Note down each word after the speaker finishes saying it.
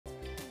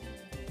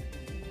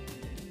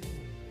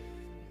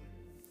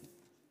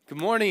Good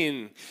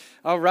morning.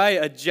 All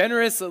right, A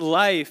Generous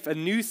Life, a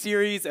new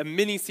series, a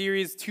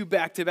mini-series, 2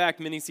 back-to-back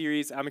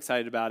mini-series. I'm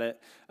excited about it.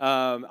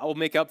 I will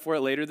make up for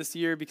it later this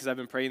year because I've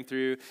been praying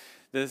through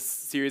this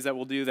series that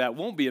we'll do that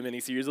won't be a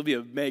mini-series. It'll be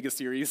a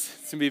mega-series.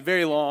 It's going to be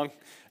very long,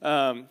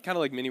 kind of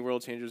like mini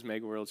world changers,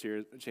 mega world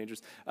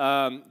changers.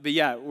 But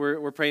yeah,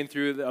 we're praying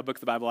through a book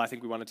of the Bible I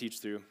think we want to teach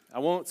through. I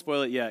won't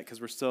spoil it yet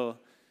because we're still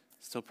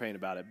praying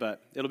about it,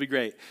 but it'll be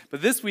great.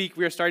 But this week,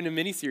 we are starting a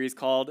mini-series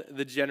called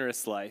The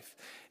Generous Life,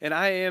 and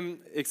I am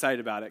excited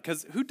about it,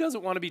 because who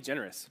doesn't want to be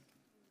generous?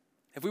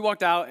 If we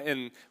walked out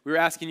and we were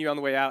asking you on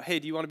the way out, hey,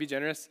 do you want to be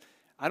generous?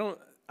 I don't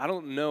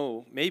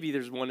know. Maybe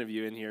there's one of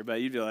you in here, but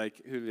who'd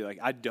be like,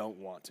 I don't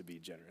want to be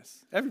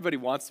generous. Everybody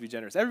wants to be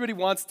generous. Everybody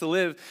wants to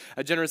live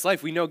a generous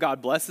life. We know God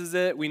blesses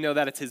it. We know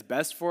that it's his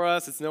best for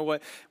us. It's know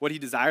what he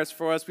desires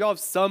for us. We all have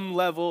some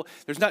level.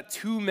 There's not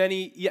too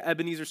many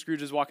Ebenezer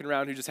Scrooges walking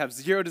around who just have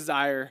zero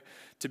desire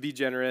to be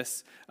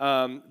generous.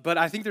 But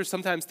I think there's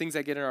sometimes things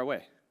that get in our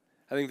way.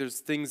 I think there's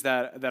things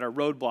that are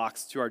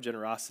roadblocks to our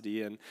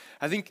generosity. And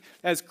I think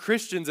as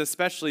Christians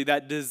especially,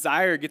 that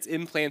desire gets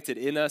implanted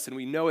in us, and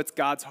we know it's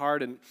God's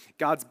heart and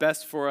God's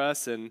best for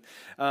us. And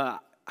I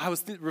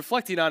was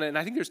reflecting on it, and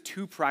I think there's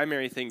 2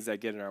 primary things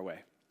that get in our way.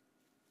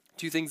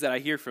 2 things that I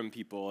hear from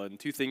people, and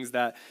 2 things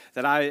that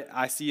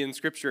I see in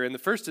Scripture. And the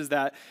first is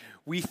that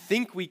we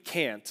think we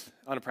can't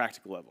on a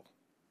practical level.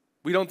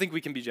 We don't think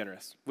we can be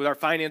generous. With our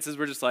finances,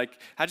 we're just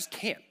like, I just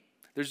can't.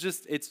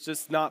 It's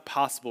just not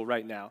possible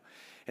right now.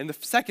 And the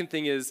second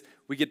thing is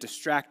we get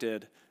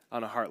distracted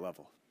on a heart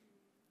level.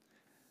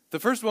 The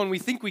first one, we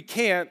think we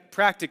can't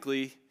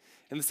practically,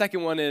 and the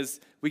second one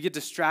is we get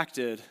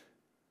distracted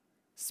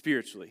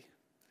spiritually.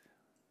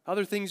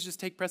 Other things just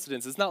take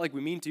precedence. It's not like we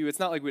mean to. It's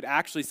not like we'd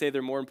actually say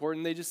they're more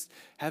important. They just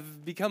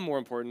have become more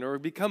important or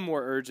become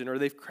more urgent, or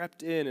they've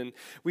crept in and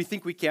we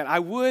think we can't. I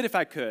would if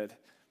I could.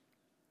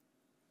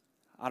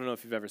 I don't know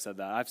if you've ever said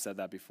that. I've said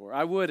that before.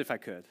 I would if I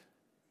could.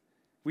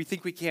 We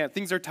think we can't.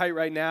 Things are tight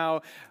right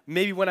now.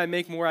 Maybe when I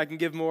make more, I can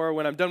give more.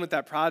 When I'm done with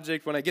that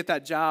project, when I get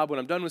that job, when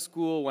I'm done with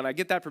school, when I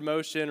get that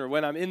promotion, or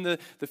when I'm in the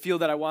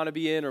field that I want to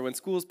be in, or when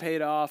school's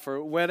paid off,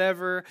 or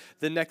whatever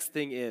the next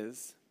thing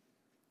is.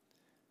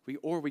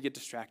 We get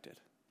distracted.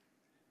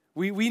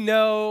 We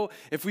know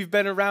if we've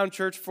been around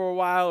church for a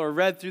while or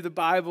read through the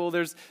Bible,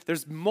 there's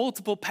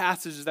multiple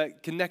passages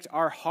that connect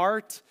our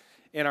heart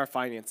and our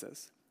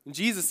finances. And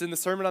Jesus, in the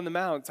Sermon on the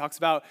Mount, talks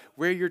about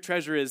where your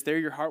treasure is, there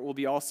your heart will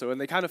be also. And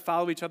they kind of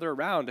follow each other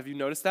around. Have you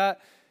noticed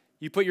that?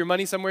 You put your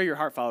money somewhere, your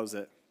heart follows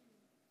it.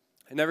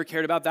 I never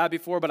cared about that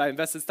before, but I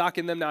invested stock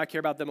in them. Now I care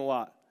about them a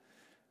lot.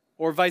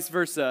 Or vice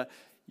versa.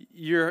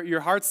 Your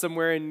heart's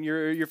somewhere and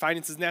your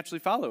finances naturally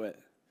follow it.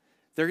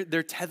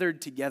 They're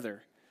tethered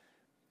together.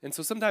 And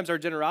so sometimes our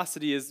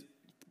generosity is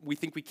we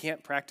think we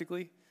can't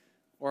practically,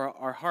 or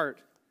our heart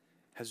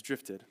has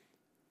drifted.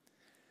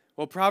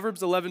 Well,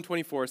 Proverbs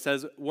 11:24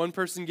 says, one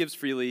person gives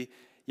freely,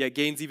 yet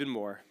gains even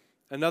more.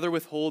 Another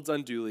withholds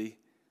unduly,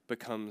 but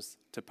comes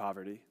to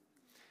poverty.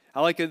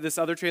 I like it. This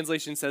other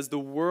translation says, the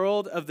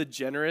world of the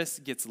generous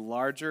gets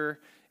larger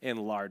and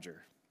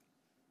larger.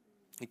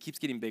 It keeps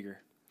getting bigger,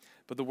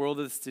 but the world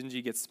of the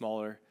stingy gets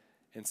smaller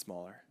and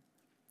smaller.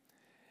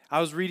 I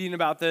was reading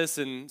about this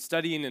and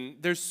studying, and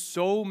there's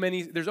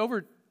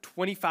over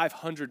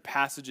 2,500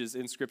 passages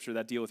in Scripture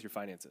that deal with your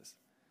finances.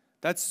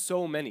 That's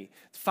so many.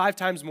 5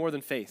 times more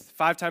than faith,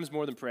 5 times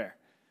more than prayer.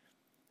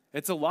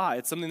 It's a lot.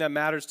 It's something that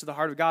matters to the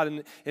heart of God.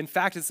 And in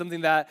fact, it's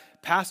something that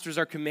pastors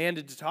are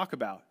commanded to talk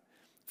about.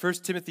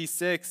 1 Timothy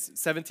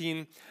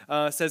 6:17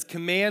 says,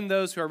 command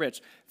those who are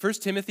rich. 1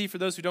 Timothy, for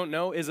those who don't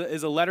know, is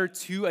a letter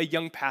to a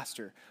young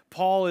pastor.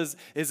 Paul is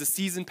a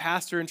seasoned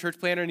pastor and church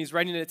planner, and he's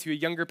writing it to a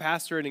younger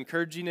pastor and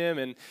encouraging him,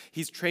 and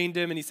he's trained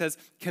him, and he says,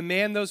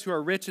 command those who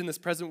are rich in this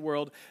present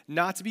world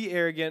not to be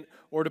arrogant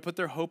or to put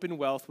their hope in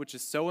wealth, which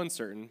is so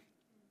uncertain,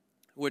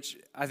 which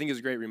I think is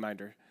a great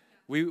reminder.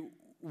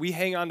 We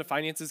hang on to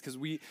finances because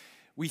we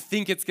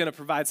think it's going to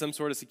provide some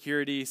sort of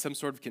security, some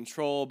sort of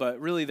control, but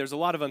really there's a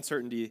lot of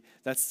uncertainty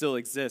that still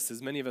exists,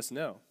 as many of us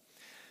know.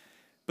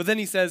 But then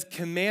he says,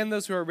 command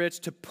those who are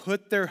rich to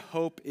put their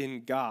hope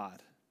in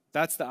God.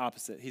 That's the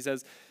opposite. He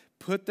says,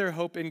 put their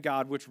hope in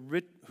God,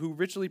 who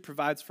richly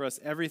provides for us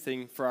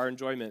everything for our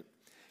enjoyment.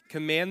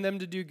 Command them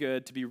to do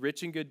good, to be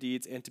rich in good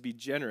deeds, and to be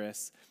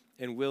generous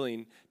and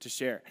willing to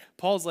share.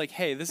 Paul's like,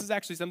 hey, this is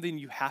actually something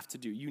you have to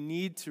do. You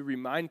need to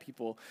remind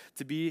people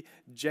to be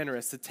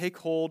generous, to take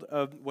hold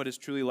of what is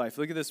truly life.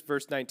 Look at this,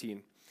 verse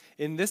 19.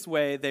 In this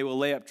way, they will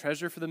lay up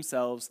treasure for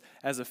themselves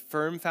as a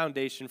firm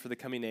foundation for the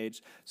coming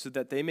age, so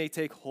that they may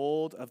take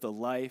hold of the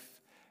life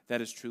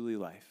that is truly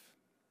life.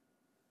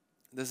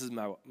 This is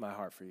my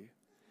heart for you.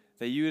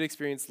 That you would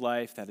experience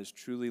life that is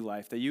truly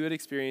life, that you would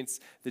experience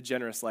the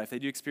generous life,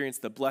 that you experience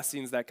the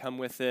blessings that come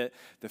with it,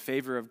 the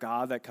favor of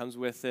God that comes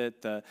with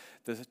it, the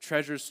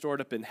treasures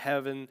stored up in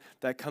heaven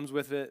that comes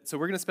with it. So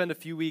we're going to spend a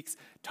few weeks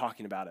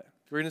talking about it.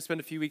 We're going to spend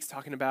a few weeks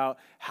talking about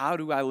how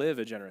do I live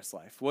a generous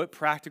life? What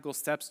practical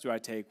steps do I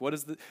take?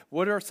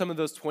 What are some of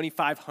those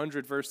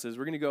 2,500 verses?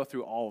 We're going to go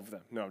through all of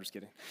them. No, I'm just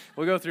kidding.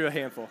 We'll go through a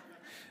handful.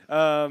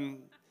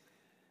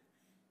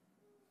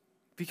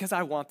 Because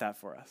I want that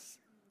for us.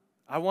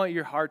 I want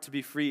your heart to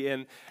be free.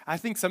 And I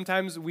think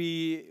sometimes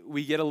we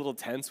get a little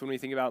tense when we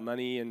think about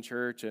money in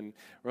church, and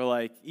we're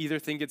like, either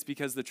think it's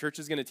because the church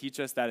is going to teach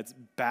us that it's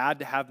bad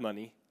to have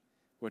money,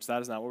 which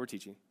that is not what we're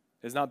teaching.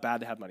 It's not bad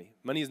to have money.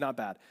 Money is not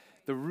bad.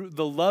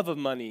 The love of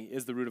money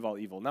is the root of all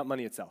evil, not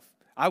money itself.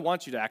 I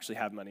want you to actually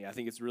have money. I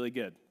think it's really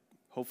good.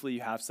 Hopefully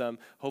you have some.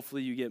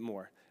 Hopefully you get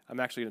more. I'm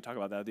actually going to talk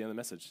about that at the end of the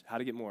message, how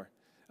to get more.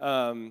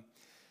 I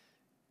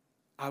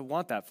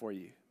want that for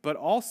you. But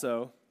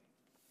also,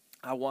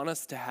 I want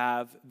us to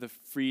have the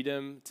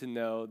freedom to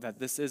know that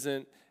this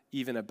isn't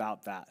even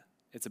about that.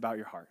 It's about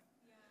your heart.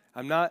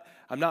 Yeah.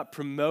 I'm not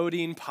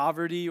promoting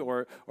poverty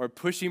or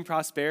pushing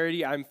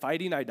prosperity. I'm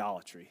fighting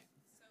idolatry.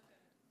 So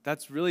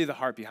that's really the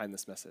heart behind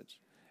this message.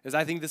 Is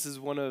I think this is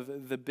one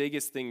of the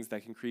biggest things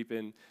that can creep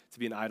in to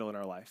be an idol in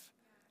our life.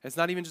 It's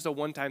not even just a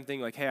one-time thing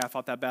like, hey, I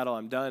fought that battle,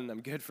 I'm done,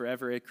 I'm good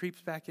forever. It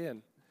creeps back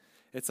in.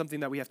 It's something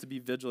that we have to be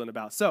vigilant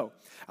about. So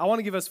I want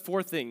to give us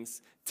 4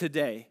 things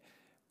today,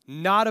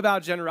 not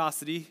about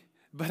generosity,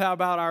 but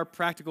about our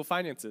practical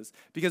finances.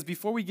 Because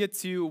before we get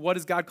to what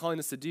is God calling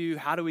us to do,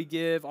 how do we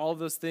give, all of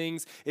those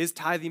things, is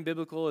tithing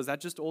biblical? Is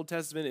that just Old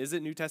Testament? Is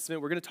it New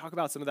Testament? We're going to talk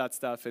about some of that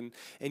stuff and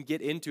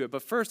get into it.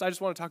 But first, I just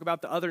want to talk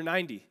about the other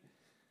 90.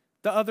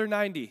 The other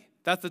 90.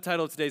 That's the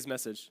title of today's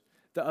message.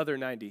 The other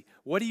 90.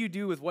 What do you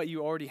do with what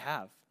you already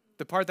have?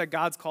 The part that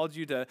God's called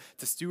you to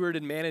steward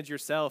and manage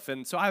yourself.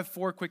 And so I have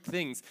 4 quick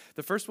things.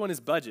 The first one is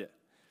budget.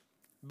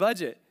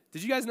 Budget.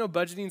 Did you guys know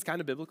budgeting is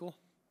kind of biblical?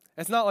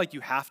 It's not like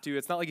you have to.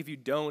 It's not like if you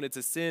don't, it's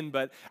a sin.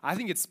 But I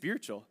think it's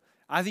spiritual.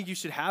 I think you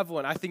should have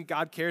one. I think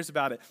God cares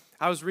about it.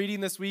 I was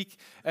reading this week,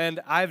 and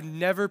I've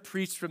never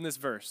preached from this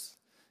verse.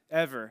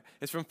 Ever.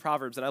 It's from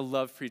Proverbs, and I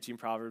love preaching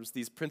Proverbs,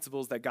 these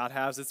principles that God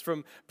has. It's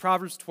from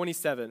Proverbs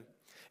 27.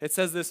 It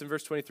says this in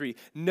verse 23,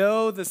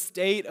 know the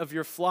state of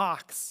your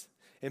flocks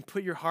and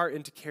put your heart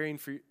into caring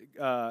for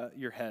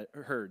your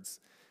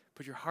herds.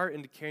 Put your heart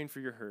into caring for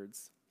your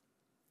herds.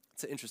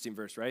 It's an interesting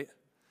verse, right?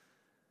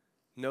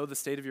 Know the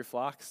state of your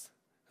flocks.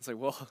 It's like,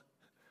 well,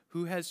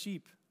 who has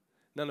sheep?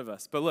 None of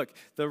us. But look,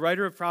 the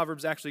writer of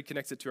Proverbs actually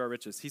connects it to our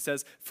riches. He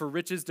says, for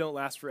riches don't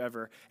last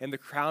forever, and the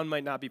crown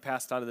might not be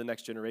passed on to the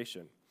next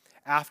generation.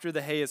 After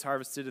the hay is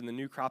harvested and the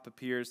new crop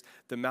appears,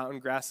 the mountain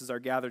grasses are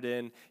gathered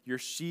in, your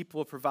sheep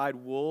will provide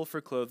wool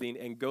for clothing,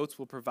 and goats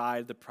will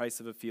provide the price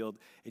of a field,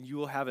 and you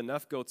will have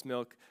enough goat's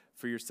milk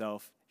for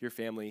yourself, your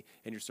family,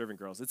 and your servant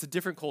girls. It's a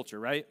different culture,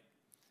 right?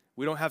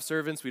 We don't have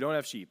servants, we don't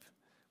have sheep.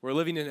 We're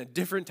living in a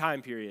different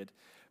time period.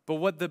 But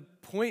what the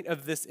point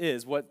of this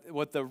is,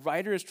 what the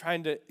writer is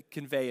trying to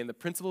convey, and the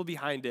principle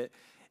behind it,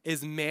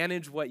 is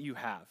manage what you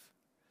have.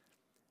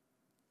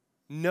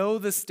 Know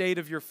the state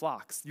of your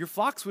flocks. Your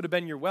flocks would have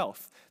been your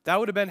wealth. That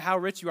would have been how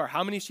rich you are.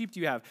 How many sheep do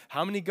you have?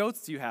 How many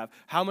goats do you have?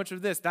 How much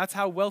of this? That's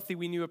how wealthy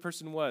we knew a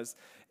person was.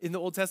 In the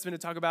Old Testament, it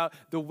would talk about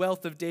the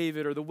wealth of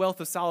David or the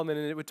wealth of Solomon,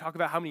 and it would talk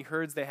about how many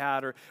herds they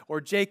had,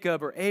 or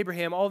Jacob or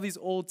Abraham. All these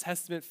Old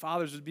Testament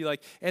fathers would be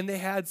like, and they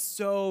had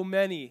so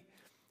many.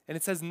 And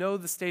it says, know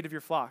the state of your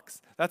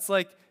flocks. That's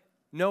like,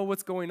 know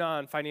what's going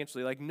on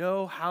financially. Like,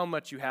 know how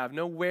much you have.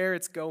 Know where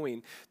it's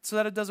going so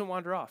that it doesn't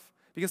wander off.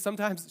 Because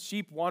sometimes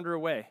sheep wander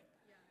away.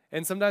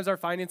 And sometimes our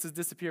finances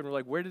disappear, and we're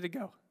like, where did it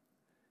go?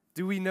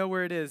 Do we know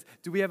where it is?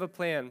 Do we have a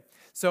plan?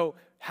 So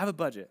have a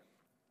budget.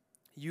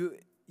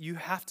 You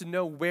have to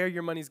know where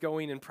your money's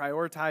going and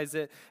prioritize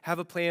it. Have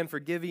a plan for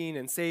giving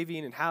and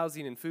saving and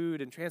housing and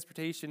food and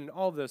transportation and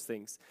all of those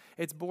things.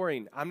 It's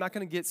boring. I'm not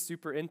going to get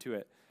super into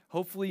it.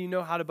 Hopefully you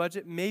know how to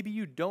budget. Maybe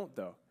you don't,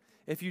 though.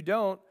 If you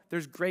don't,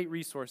 there's great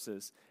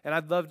resources. And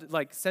I'd love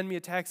to, send me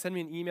a text, send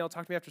me an email,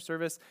 talk to me after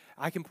service.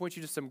 I can point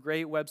you to some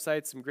great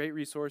websites, some great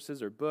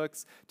resources or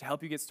books to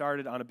help you get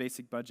started on a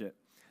basic budget.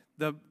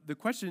 The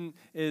question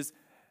is,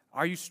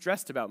 are you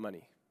stressed about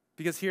money?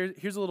 Because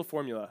here's a little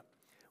formula.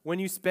 When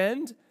you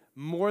spend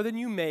more than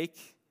you make,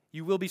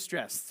 you will be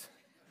stressed.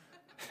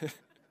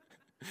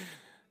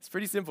 It's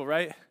pretty simple,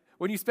 right?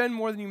 When you spend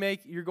more than you make,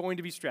 you're going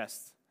to be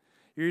stressed.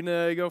 You're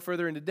going to go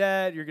further into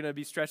debt. You're going to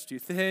be stretched too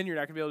thin. You're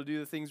not going to be able to do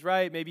the things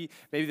right. Maybe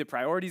the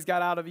priorities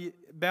got out of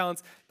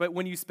balance. But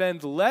when you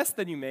spend less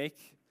than you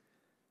make,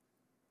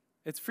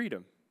 it's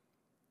freedom.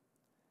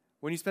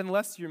 When you spend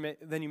less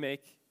than you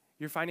make,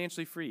 you're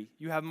financially free.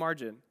 You have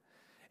margin.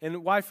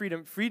 And why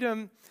freedom?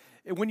 Freedom,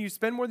 when you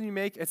spend more than you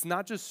make, it's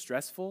not just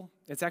stressful.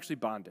 It's actually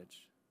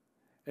bondage.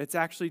 It's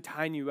actually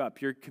tying you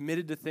up. You're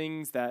committed to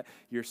things that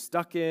you're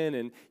stuck in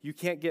and you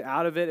can't get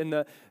out of it.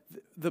 And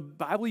the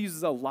Bible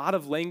uses a lot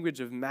of language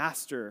of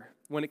master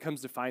when it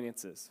comes to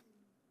finances.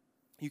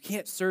 You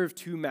can't serve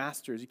 2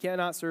 masters. You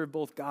cannot serve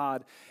both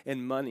God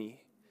and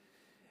money.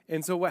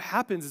 And so what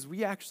happens is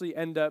we actually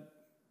end up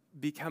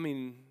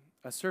becoming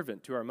a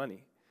servant to our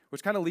money,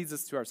 which kind of leads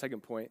us to our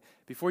second point.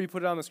 Before you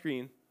put it on the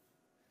screen,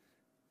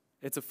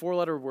 it's a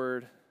 4-letter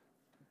word.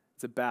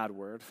 It's a bad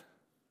word.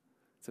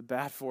 It's a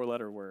bad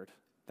 4-letter word.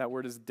 That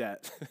word is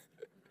debt.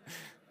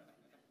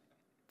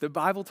 The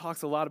Bible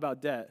talks a lot about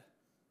debt.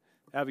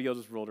 Abigail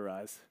just rolled her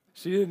eyes.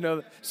 She didn't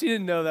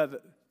know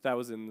that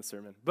was in the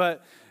sermon.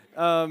 But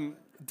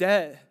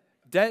debt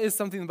Debt is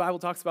something the Bible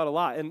talks about a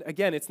lot. And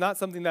again, it's not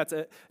something that's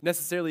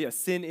necessarily a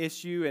sin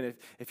issue. And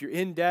if you're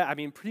in debt, I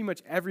mean, pretty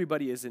much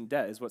everybody is in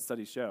debt is what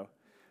studies show.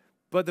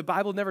 But the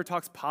Bible never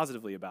talks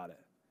positively about it.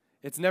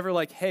 It's never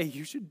like, hey,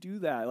 you should do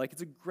that. Like,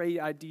 it's a great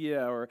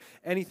idea or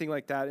anything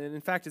like that. And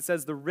in fact, it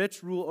says the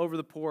rich rule over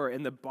the poor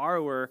and the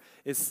borrower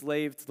is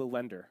slave to the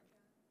lender.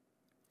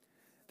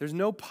 There's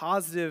no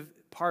positive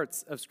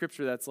parts of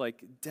Scripture that's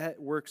like,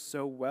 debt works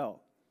so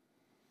well.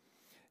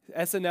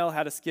 SNL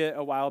had a skit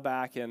a while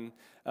back, and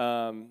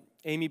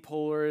Amy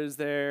Poehler is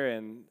there,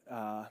 and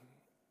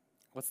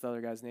what's the other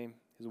guy's name?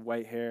 His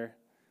white hair.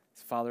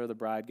 He's Father of the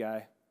Bride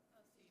guy.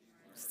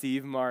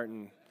 Steve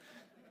Martin.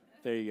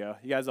 There you go.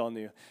 You guys all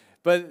knew.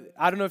 But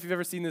I don't know if you've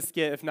ever seen this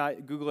skit. If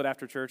not, Google it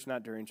after church,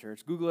 not during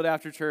church. Google it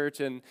after church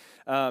and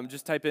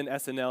just type in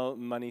SNL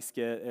money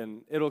skit,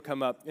 and it'll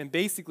come up. And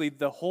basically,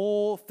 the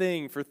whole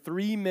thing for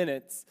 3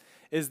 minutes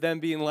is them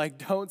being like,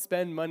 don't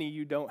spend money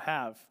you don't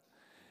have.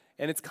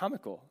 And it's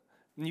comical.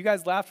 And you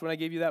guys laughed when I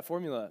gave you that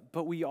formula,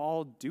 but we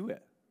all do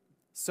it.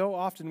 So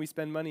often we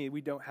spend money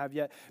we don't have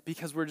yet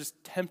because we're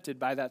just tempted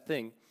by that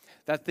thing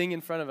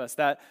in front of us,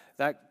 that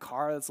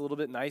car that's a little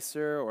bit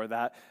nicer, or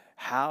that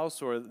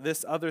house, or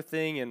this other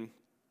thing. And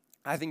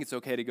I think it's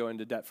okay to go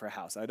into debt for a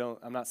house.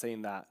 I'm not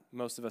saying that.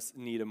 Most of us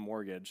need a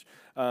mortgage.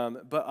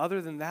 But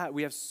other than that,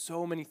 we have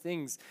so many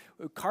things.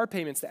 Car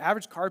payments, the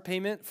average car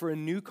payment for a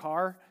new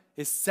car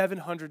is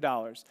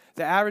 $700.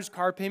 The average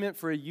car payment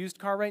for a used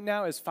car right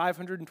now is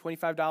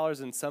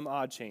 $525 and some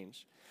odd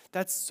change.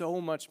 That's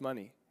so much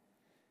money.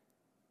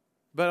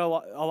 But a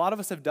lot of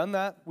us have done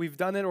that. We've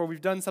done it, or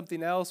we've done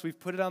something else. We've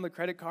put it on the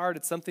credit card.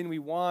 It's something we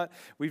want.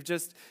 We've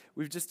just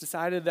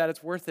decided that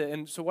it's worth it.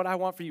 And so what I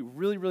want for you,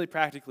 really, really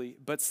practically,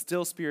 but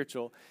still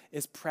spiritual,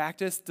 is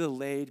practice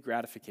delayed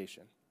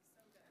gratification.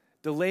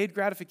 Delayed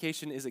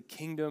gratification is a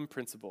kingdom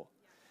principle.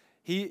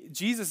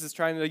 Jesus is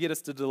trying to get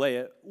us to delay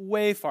it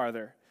way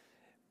farther.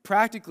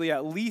 Practically,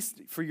 at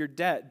least for your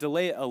debt,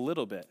 delay it a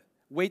little bit.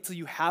 Wait till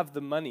you have the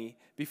money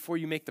before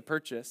you make the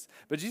purchase.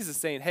 But Jesus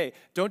is saying, hey,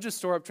 don't just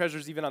store up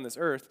treasures even on this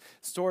earth.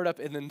 Store it up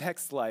in the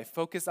next life.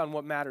 Focus on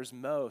what matters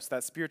most,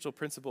 that spiritual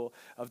principle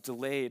of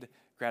delayed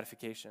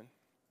gratification.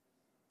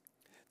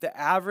 The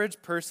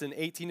average person,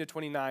 18 to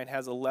 29,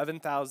 has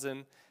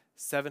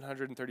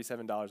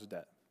 $11,737 of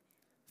debt.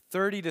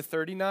 30 to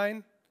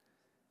 39,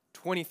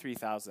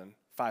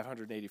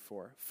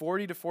 $23,584.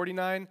 40 to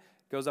 49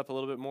 goes up a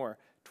little bit more,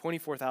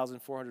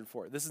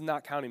 $24,404. This is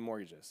not counting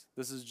mortgages.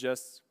 This is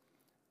just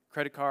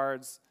credit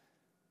cards,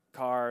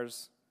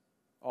 cars,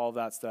 all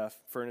that stuff,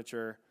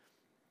 furniture.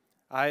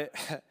 I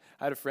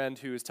had a friend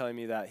who was telling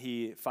me that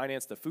he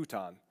financed a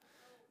futon.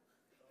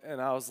 And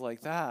I was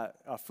like,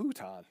 a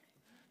futon?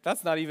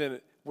 That's not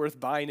even worth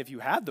buying if you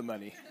had the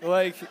money.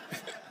 Like,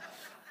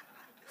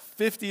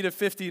 50 to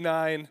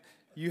 59,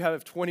 you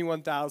have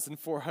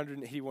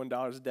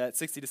 $21,481 of debt.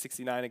 60 to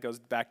 69, it goes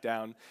back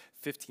down,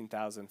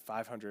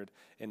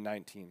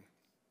 $15,519.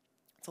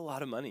 It's a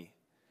lot of money.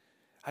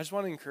 I just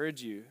want to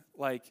encourage you,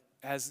 like,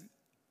 as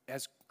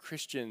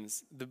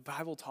Christians, the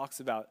Bible talks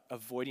about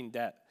avoiding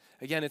debt.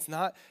 Again, it's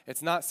not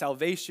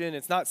salvation,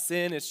 it's not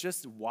sin, it's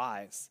just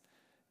wise.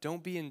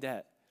 Don't be in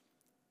debt.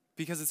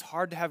 Because it's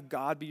hard to have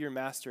God be your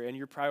master and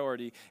your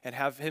priority and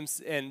have him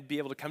and be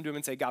able to come to him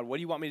and say, God, what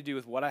do you want me to do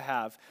with what I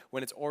have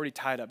when it's already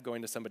tied up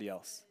going to somebody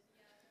else?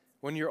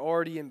 When you're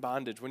already in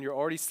bondage, when you're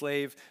already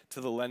slave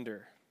to the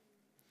lender.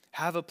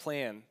 Have a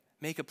plan.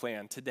 Make a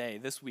plan today,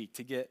 this week,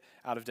 to get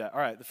out of debt. All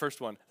right, the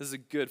first one. This is a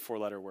good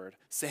 4-letter word.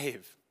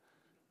 Save.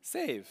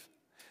 Save.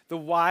 The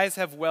wise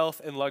have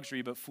wealth and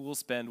luxury, but fools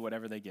spend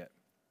whatever they get.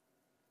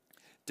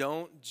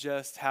 Don't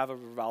just have a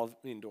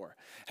revolving door.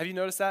 Have you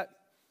noticed that?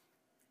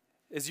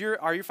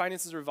 Are your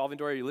finances a revolving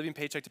door? Are you living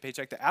paycheck to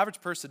paycheck? The average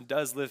person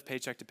does live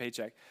paycheck to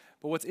paycheck.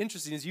 But what's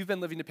interesting is you've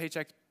been living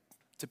paycheck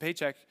to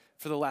paycheck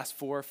for the last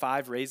 4 or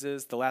 5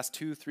 raises, the last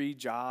 2, 3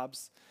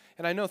 jobs.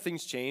 And I know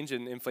things change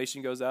and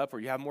inflation goes up, or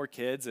you have more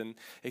kids and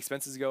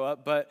expenses go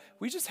up, but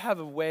we just have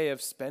a way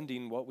of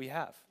spending what we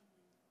have.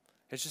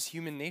 It's just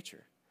human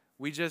nature.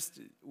 We just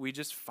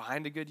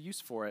find a good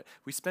use for it.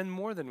 We spend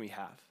more than we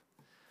have.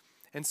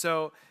 And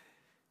so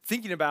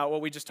thinking about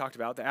what we just talked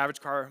about, the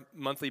average car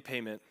monthly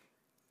payment,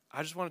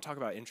 I just want to talk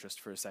about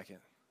interest for a second.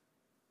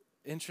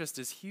 Interest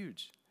is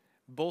huge,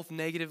 both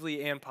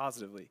negatively and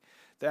positively.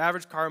 The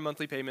average car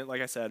monthly payment,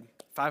 like I said,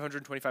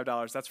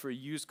 $525, that's for a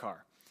used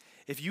car.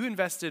 If you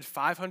invested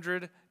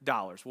 $500,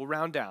 we'll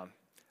round down,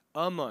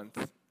 a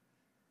month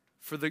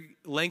for the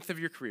length of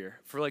your career,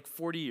 for like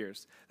 40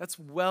 years, that's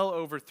well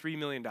over $3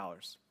 million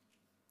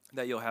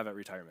that you'll have at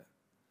retirement.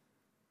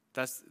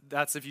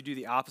 That's if you do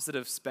the opposite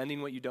of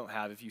spending what you don't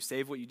have. If you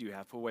save what you do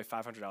have, put away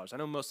 $500. I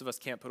know most of us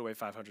can't put away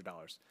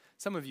 $500.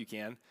 Some of you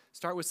can.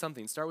 Start with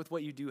something. Start with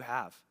what you do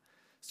have.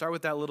 Start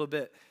with that little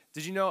bit.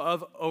 Did you know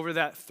of over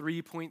that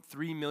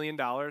 $3.3 million,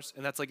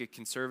 and that's like a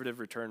conservative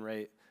return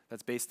rate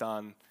that's based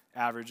on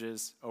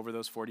averages over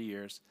those 40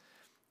 years,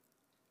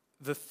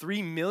 the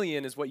 $3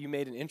 million is what you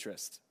made in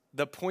interest.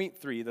 The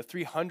 0.3, the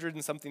 300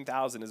 and something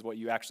thousand is what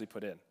you actually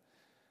put in.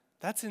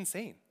 That's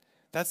insane.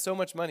 That's so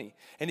much money.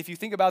 And if you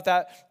think about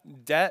that,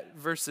 debt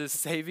versus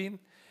saving,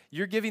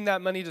 you're giving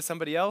that money to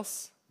somebody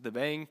else, the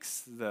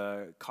banks,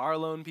 the car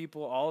loan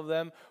people, all of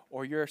them,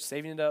 or you're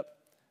saving it up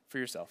for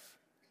yourself.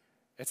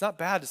 It's not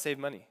bad to save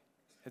money.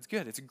 It's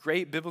good. It's a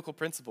great biblical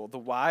principle. The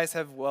wise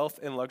have wealth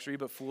and luxury,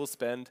 but fools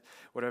spend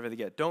whatever they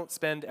get. Don't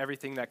spend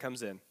everything that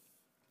comes in.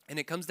 And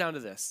it comes down to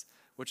this,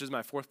 which is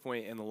my fourth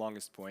point and the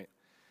longest point.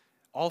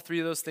 All three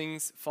of those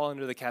things fall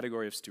under the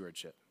category of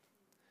stewardship.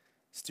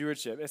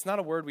 Stewardship. It's not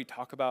a word we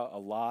talk about a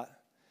lot.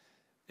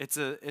 It's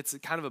a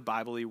kind of a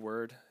Bible-y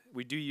word.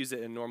 We do use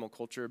it in normal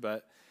culture,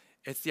 but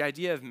it's the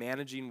idea of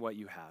managing what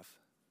you have.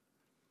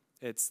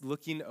 It's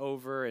looking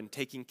over and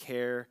taking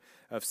care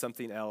of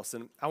something else.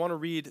 And I want to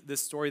read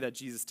this story that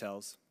Jesus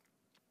tells.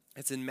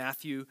 It's in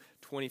Matthew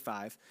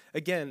 25.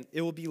 Again,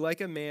 it will be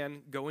like a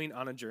man going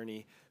on a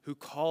journey who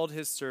called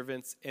his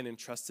servants and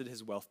entrusted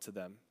his wealth to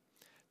them.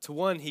 To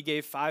one, he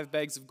gave 5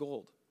 bags of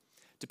gold.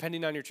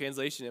 Depending on your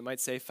translation, it might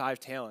say 5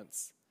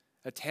 talents.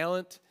 A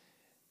talent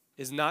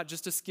is not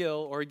just a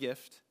skill or a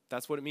gift.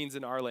 That's what it means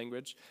in our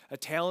language. A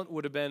talent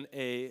would have been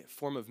a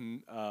form of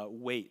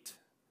weight.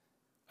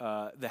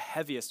 The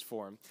heaviest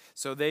form.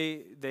 So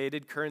they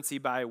did currency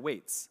by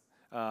weights.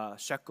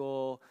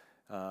 Shekel,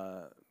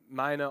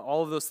 mina,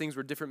 all of those things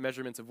were different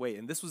measurements of weight.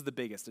 And this was the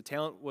biggest. A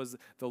talent was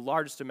the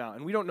largest amount.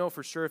 And we don't know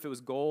for sure if it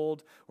was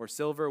gold or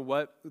silver,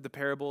 what the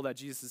parable that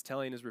Jesus is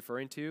telling is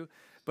referring to,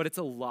 but it's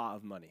a lot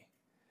of money.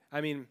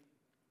 I mean,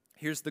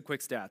 here's the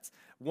quick stats.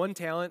 1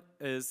 talent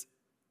is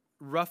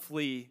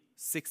roughly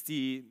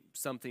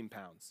 60-something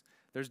pounds.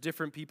 There's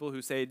different people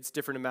who say it's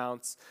different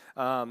amounts.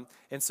 And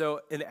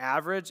so an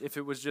average, if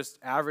it was just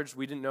average,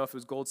 we didn't know if it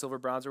was gold, silver,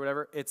 bronze, or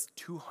whatever, it's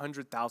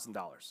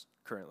 $200,000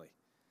 currently.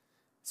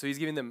 So he's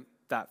giving them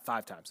that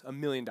 5 times, $1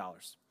 million.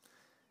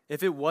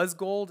 If it was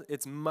gold,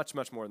 it's much,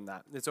 much more than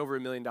that. It's over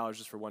 $1 million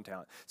just for 1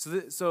 talent.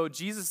 So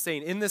Jesus is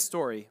saying in this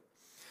story,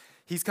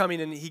 he's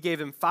coming and he gave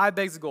him 5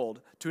 bags of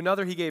gold. To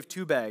another he gave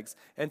 2 bags,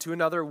 and to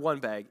another 1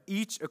 bag,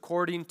 each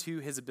according to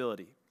his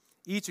ability.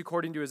 Each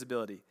according to his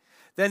ability.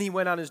 Then he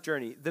went on his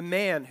journey. The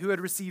man who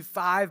had received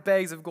 5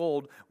 bags of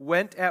gold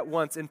went at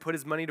once and put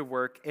his money to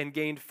work and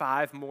gained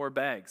 5 more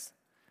bags.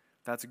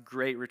 That's a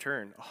great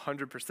return,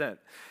 100%.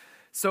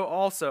 So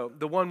also,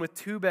 the one with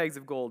 2 bags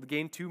of gold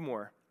gained 2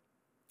 more.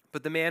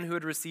 But the man who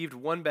had received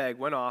 1 bag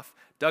went off,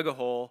 dug a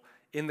hole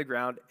in the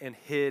ground, and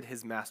hid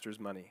his master's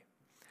money.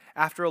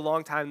 After a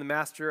long time, the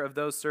master of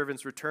those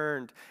servants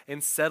returned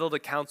and settled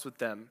accounts with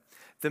them.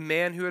 The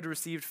man who had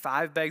received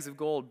 5 bags of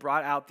gold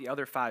brought out the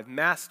other 5.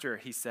 Master,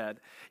 he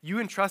said, you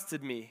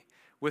entrusted me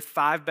with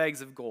 5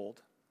 bags of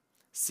gold.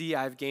 See,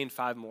 I have gained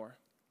 5 more.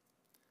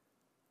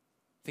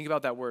 Think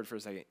about that word for a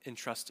second,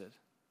 entrusted. It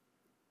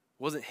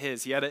wasn't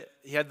his. He had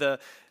the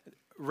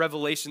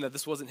revelation that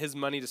this wasn't his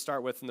money to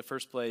start with in the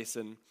first place.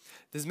 And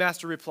his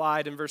master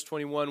replied in verse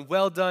 21,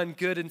 well done,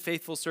 good and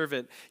faithful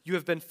servant. You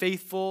have been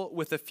faithful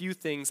with a few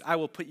things. I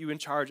will put you in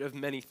charge of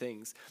many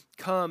things.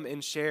 Come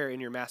and share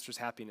in your master's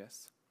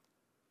happiness.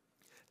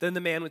 Then the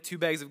man with 2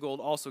 bags of gold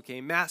also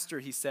came. Master,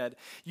 he said,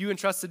 you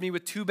entrusted me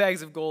with 2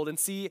 bags of gold, and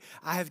see,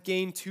 I have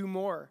gained 2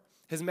 more.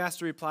 His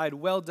master replied,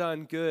 well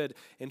done, good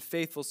and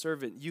faithful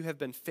servant. You have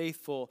been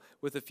faithful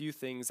with a few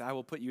things. I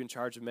will put you in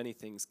charge of many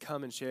things.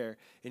 Come and share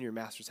in your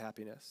master's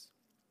happiness.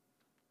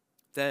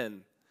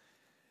 Then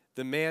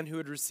the man who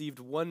had received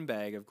 1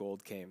 bag of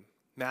gold came.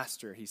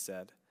 Master, he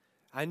said,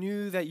 I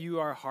knew that you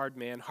are a hard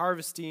man,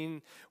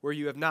 harvesting where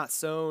you have not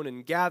sown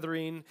and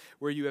gathering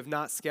where you have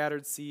not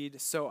scattered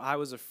seed. So I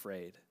was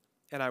afraid,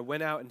 and I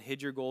went out and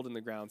hid your gold in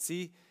the ground.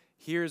 See,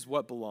 here's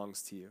what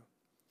belongs to you.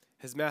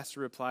 His master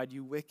replied,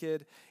 you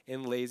wicked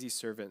and lazy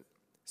servant.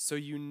 So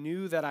you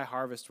knew that I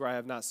harvest where I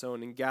have not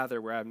sown and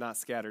gather where I have not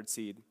scattered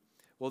seed.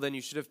 Well, then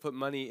you should have put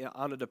money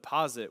on a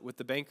deposit with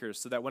the bankers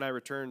so that when I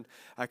returned,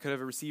 I could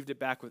have received it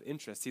back with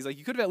interest. He's like,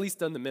 you could have at least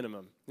done the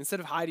minimum. Instead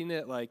of hiding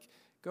it, like,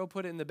 go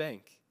put it in the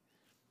bank.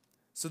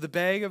 So take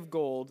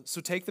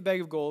the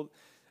bag of gold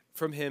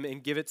from him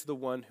and give it to the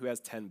one who has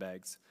 10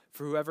 bags.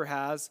 For whoever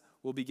has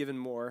will be given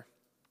more,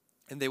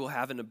 and they will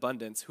have an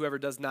abundance. Whoever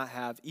does not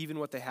have, even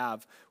what they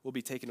have, will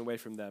be taken away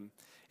from them.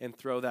 And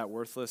throw that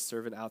worthless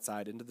servant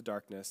outside into the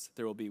darkness.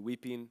 There will be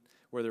weeping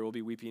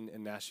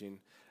and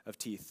gnashing of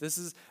teeth. This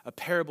is a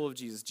parable of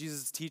Jesus.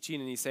 Jesus is teaching,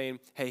 and he's saying,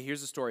 hey,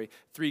 here's the story.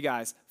 3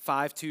 guys,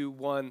 5, 2,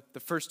 1. The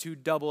first 2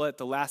 double it.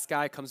 The last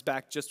guy comes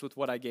back just with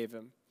what I gave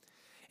him.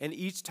 And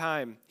each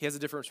time, he has a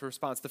different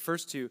response. The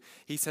first 2,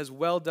 he says,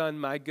 well done,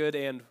 my good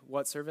and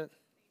what servant?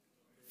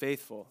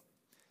 Faithful.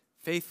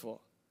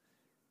 Faithful.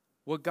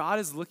 What God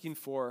is looking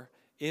for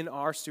in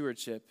our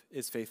stewardship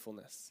is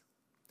faithfulness.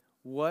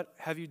 What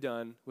have you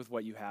done with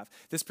what you have?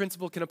 This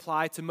principle can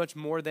apply to much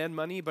more than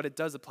money, but it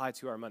does apply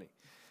to our money.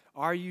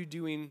 Are you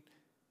doing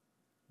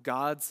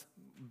God's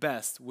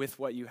best with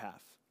what you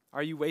have?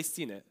 Are you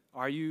wasting it?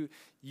 Are you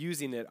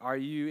using it? Are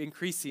you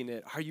increasing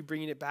it? Are you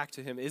bringing it back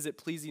to him? Is it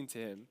pleasing to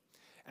him?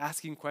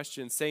 asking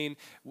questions, saying,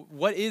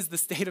 what is the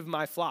state of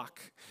my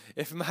flock?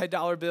 If my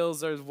dollar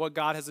bills are what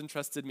God has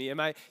entrusted me, am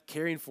I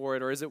caring for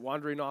it, or is it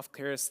wandering off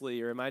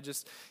carelessly, or am I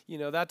just,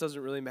 that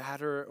doesn't really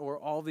matter, or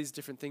all these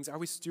different things? Are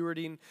we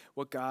stewarding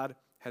what God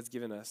has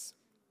given us?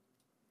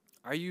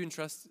 Are you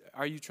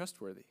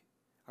trustworthy?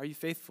 Are you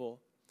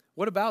faithful?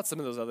 What about some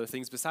of those other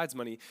things besides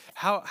money?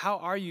 How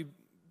are you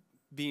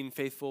being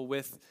faithful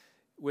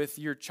with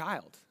your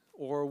child,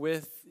 or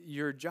with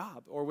your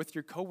job, or with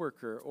your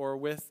coworker, or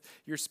with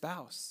your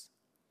spouse?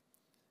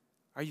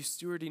 Are you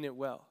stewarding it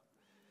well?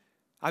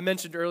 I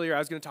mentioned earlier I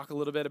was going to talk a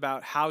little bit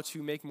about how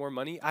to make more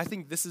money. I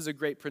think this is a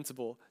great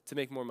principle to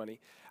make more money.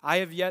 I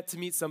have yet to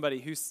meet somebody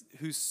who's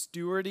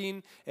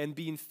stewarding and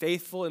being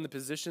faithful in the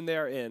position they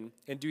are in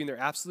and doing their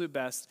absolute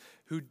best,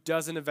 who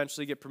doesn't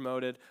eventually get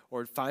promoted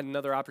or find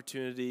another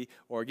opportunity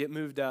or get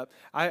moved up.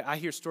 I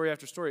hear story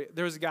after story.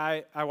 There was a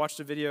guy, I watched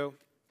a video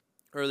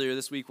earlier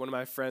this week, one of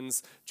my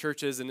friends'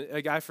 churches, and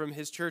a guy from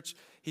his church,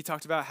 he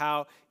talked about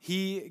how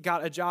he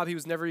got a job he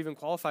was never even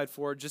qualified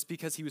for just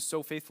because he was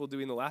so faithful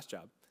doing the last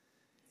job.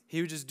 He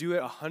would just do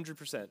it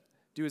 100%,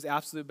 do his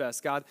absolute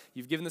best. God,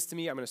 you've given this to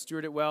me. I'm going to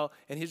steward it well.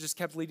 And he just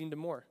kept leading to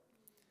more.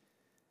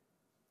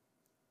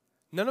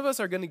 None of us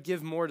are going to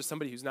give more to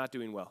somebody who's not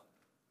doing well,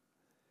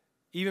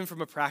 even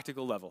from a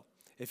practical level.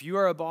 If you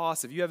are a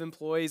boss, if you have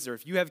employees, or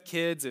if you have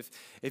kids,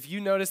 if you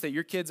notice that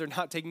your kids are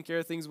not taking care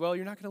of things well,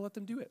 you're not going to let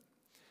them do it,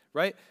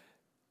 right?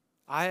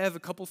 I have a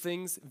couple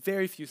things,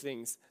 very few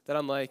things, that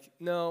I'm like,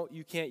 no,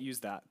 you can't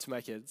use that to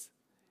my kids.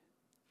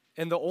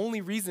 And the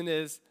only reason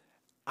is,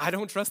 I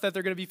don't trust that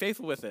they're going to be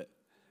faithful with it.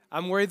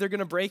 I'm worried they're going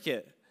to break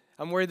it.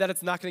 I'm worried that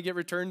it's not going to get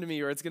returned to me,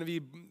 or it's going to be,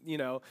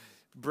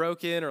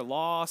 broken or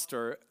lost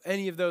or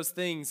any of those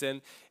things.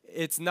 And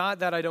it's not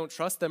that I don't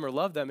trust them or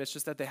love them. It's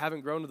just that they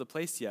haven't grown to the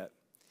place yet.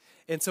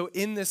 And so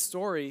in this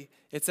story,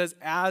 it says,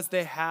 as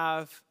they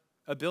have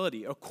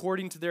ability,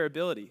 according to their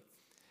ability.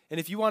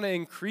 And if you want to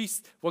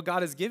increase what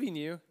God is giving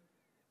you,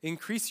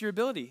 increase your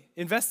ability.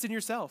 Invest in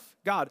yourself.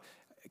 God,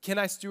 can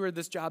I steward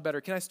this job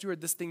better? Can I steward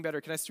this thing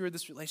better? Can I steward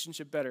this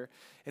relationship better?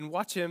 And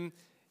watch him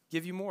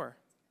give you more.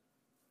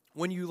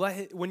 When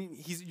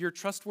you're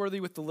trustworthy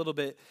with the little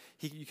bit,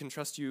 he can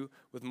trust you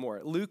with more.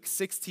 Luke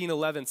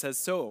 16:11 says,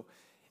 so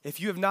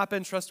if you have not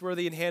been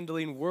trustworthy in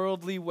handling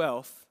worldly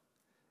wealth,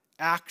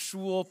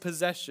 actual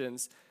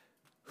possessions,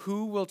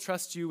 who will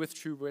trust you with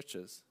true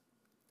riches?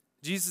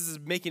 Jesus is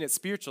making it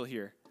spiritual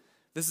here.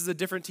 This is a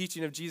different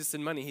teaching of Jesus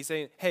and money. He's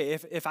saying, hey,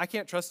 if I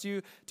can't trust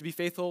you to be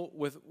faithful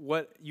with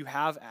what you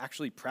have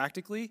actually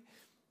practically,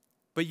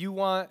 but you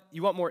want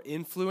more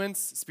influence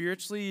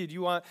spiritually,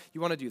 you want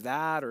to do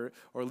that or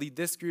lead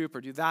this group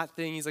or do that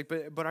thing. He's like,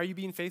 but are you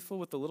being faithful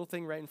with the little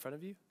thing right in front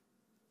of you?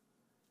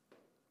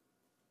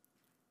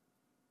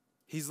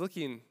 He's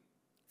looking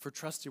for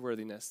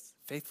trustworthiness,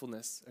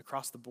 faithfulness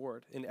across the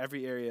board in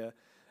every area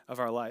of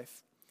our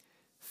life.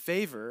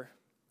 Favor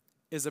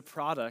is a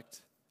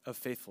product of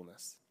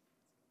faithfulness.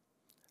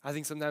 I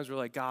think sometimes we're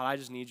like, God, I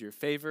just need your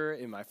favor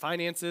in my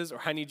finances,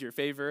 or I need your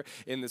favor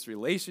in this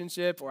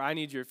relationship, or I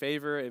need your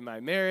favor in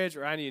my marriage,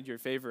 or I need your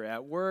favor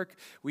at work.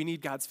 We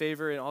need God's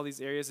favor in all these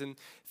areas. And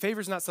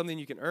favor is not something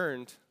you can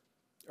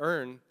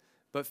earn,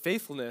 but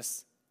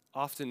faithfulness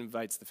often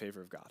invites the favor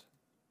of God.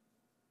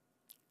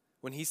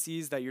 When he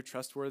sees that you're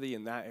trustworthy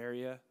in that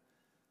area,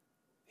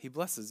 he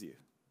blesses you.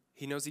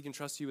 He knows he can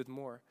trust you with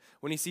more.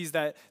 When he sees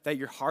that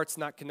your heart's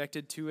not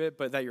connected to it,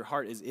 but that your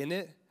heart is in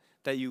it,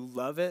 that you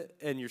love it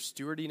and you're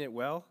stewarding it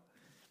well,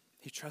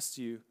 he trusts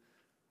you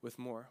with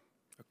more,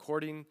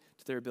 according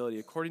to their ability,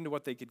 according to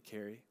what they could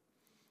carry.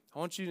 I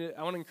want to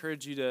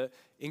encourage you to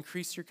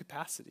increase your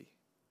capacity.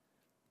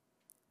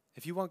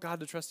 If you want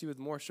God to trust you with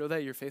more, show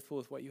that you're faithful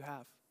with what you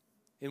have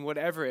in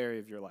whatever area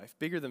of your life,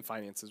 bigger than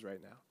finances right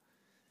now.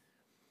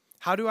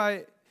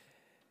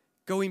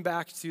 Going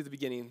back to the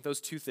beginning, those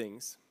two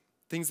things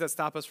that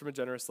stop us from a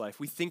generous life,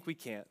 we think we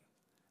can't.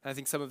 And I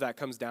think some of that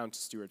comes down to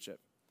stewardship.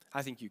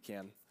 I think you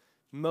can.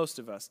 Most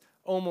of us,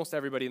 almost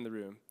everybody in the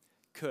room,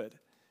 could.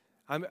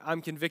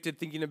 I'm convicted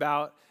thinking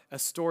about a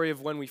story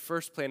of when we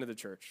first planted the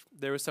church.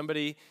 There was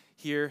somebody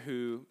here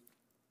who,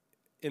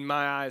 in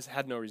my eyes,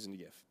 had no reason to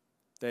give.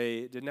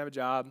 They didn't have a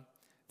job.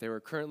 They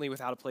were currently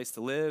without a place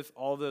to live,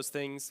 all of those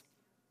things.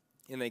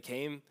 And they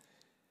came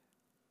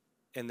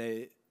and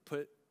they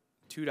put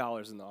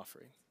 $2 in the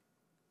offering.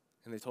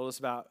 And they told us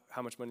about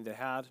how much money they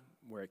had,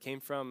 where it came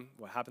from,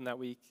 what happened that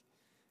week.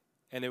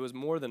 And it was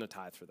more than a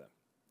tithe for them.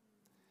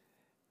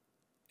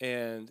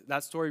 And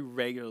that story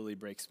regularly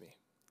breaks me,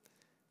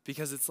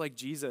 because it's like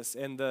Jesus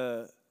and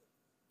the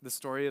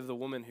story of the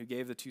woman who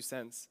gave the 2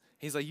 cents.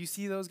 He's like, you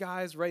see those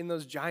guys writing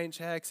those giant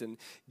checks and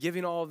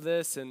giving all of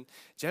this, and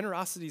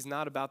generosity is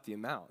not about the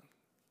amount.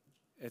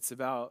 It's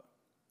about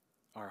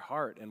our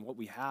heart and what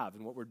we have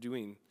and what we're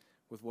doing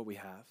with what we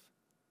have.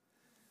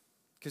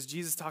 Because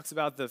Jesus talks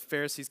about the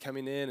Pharisees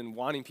coming in and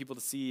wanting people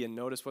to see and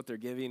notice what they're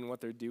giving and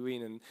what they're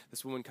doing, and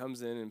this woman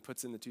comes in and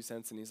puts in the 2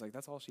 cents, and he's like,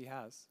 that's all she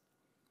has.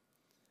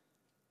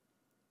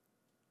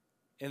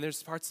 And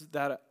there's parts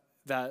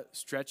that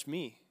stretch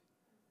me.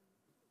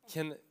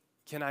 Can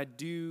I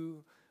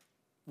do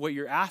what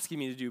you're asking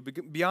me to do,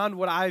 beyond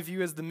what I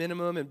view as the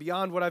minimum and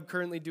beyond what I'm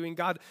currently doing.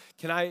 God,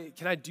 can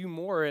I do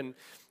more? And,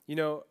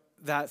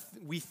 that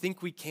we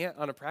think we can't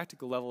on a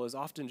practical level is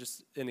often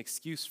just an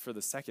excuse for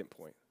the second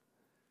point.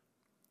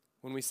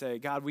 When we say,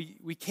 God,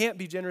 we can't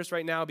be generous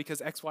right now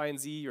because X, Y, and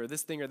Z, or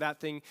this thing or that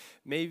thing.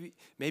 Maybe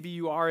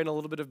you are in a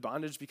little bit of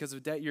bondage because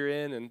of debt you're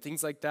in and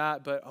things like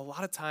that. But a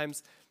lot of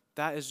times,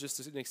 that is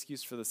just an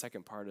excuse for the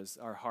second part, is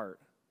our heart.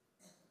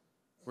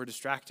 We're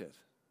distracted.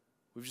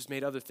 We've just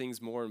made other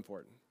things more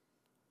important.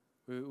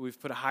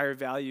 We've put a higher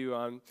value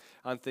on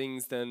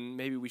things than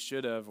maybe we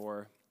should have.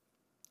 Or,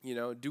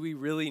 do we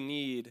really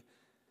need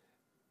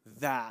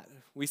that?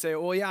 We say,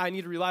 oh, yeah, I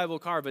need a reliable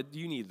car, but do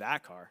you need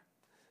that car?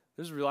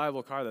 There's a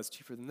reliable car that's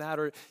cheaper than that.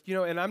 Or,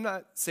 and I'm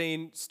not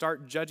saying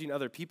start judging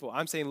other people.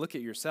 I'm saying look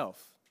at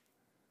yourself.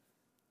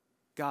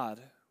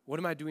 God, what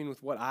am I doing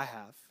with what I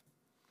have?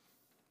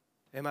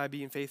 Am I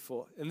being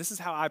faithful? And this is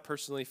how I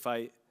personally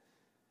fight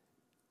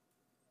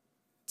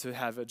to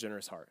have a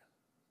generous heart.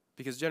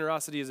 Because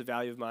generosity is a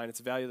value of mine. It's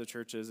a value of the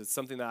churches. It's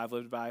something that I've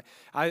lived by.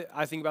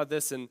 I think about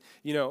this, and,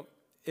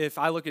 if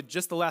I look at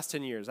just the last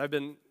 10 years, I've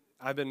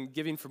been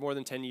giving for more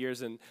than 10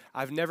 years, and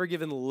I've never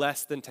given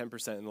less than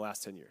 10% in the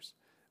last 10 years.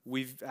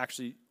 We've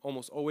actually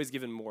almost always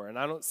given more. And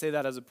I don't say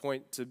that as a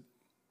point to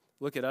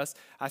look at us.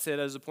 I say it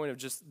as a point of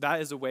just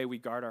that is a way we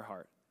guard our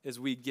heart, is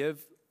we give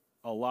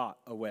a lot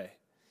away.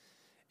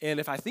 And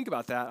if I think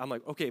about that, I'm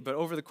like, okay, but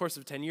over the course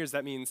of 10 years,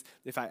 that means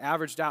if I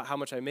averaged out how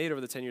much I made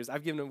over the 10 years,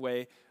 I've given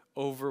away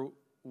over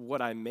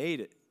what I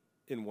made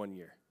in 1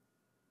 year.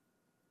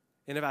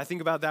 And if I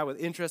think about that with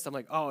interest, I'm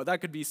like, oh,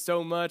 that could be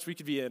so much. We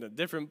could be in a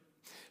different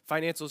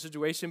financial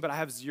situation, but I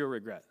have zero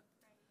regret.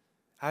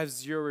 I have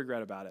zero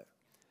regret about it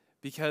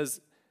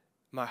because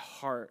my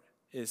heart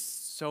is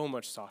so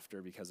much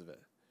softer because of it.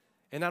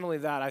 And not only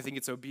that, I think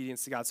it's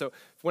obedience to God. So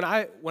when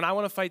I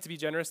want to fight to be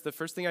generous, the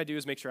first thing I do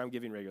is make sure I'm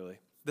giving regularly.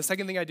 The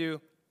second thing I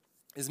do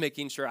is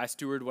making sure I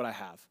steward what I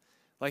have.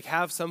 Like,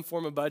 have some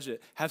form of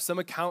budget. Have some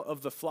account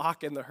of the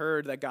flock and the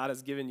herd that God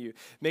has given you.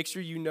 Make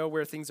sure you know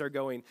where things are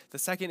going. The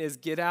second is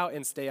get out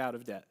and stay out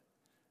of debt.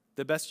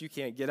 The best you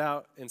can, get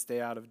out and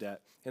stay out of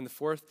debt. And the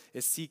fourth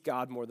is seek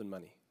God more than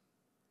money.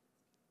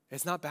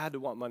 It's not bad to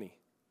want money.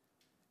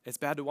 It's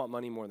bad to want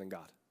money more than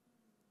God.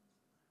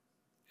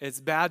 It's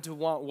bad to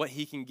want what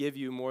he can give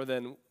you more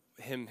than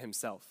him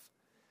himself.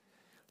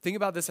 Think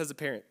about this as a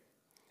parent.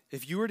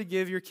 If you were to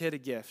give your kid a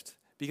gift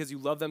because you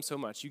love them so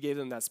much, you gave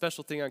them that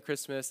special thing on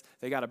Christmas,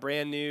 they got a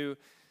brand new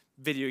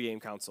video game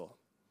console.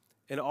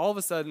 And all of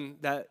a sudden,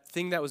 that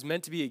thing that was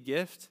meant to be a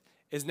gift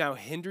is now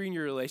hindering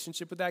your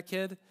relationship with that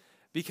kid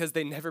because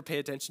they never pay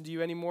attention to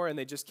you anymore and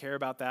they just care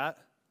about that.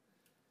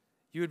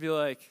 You would be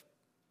like,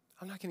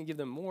 I'm not going to give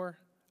them more.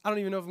 I don't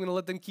even know if I'm going to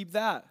let them keep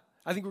that.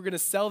 I think we're going to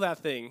sell that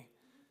thing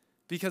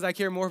because I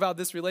care more about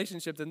this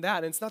relationship than that.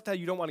 And it's not that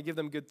you don't want to give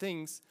them good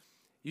things.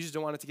 You just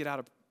don't want it to get out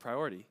of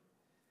priority.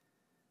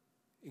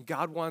 And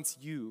God wants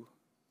you.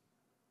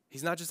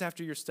 He's not just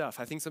after your stuff.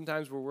 I think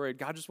sometimes we're worried,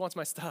 God just wants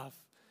my stuff.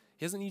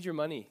 He doesn't need your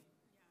money.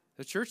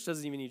 The church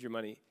doesn't even need your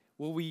money.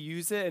 Will we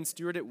use it and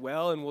steward it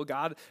well, and will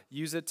God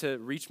use it to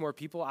reach more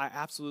people? I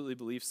absolutely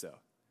believe so.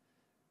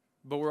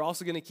 But we're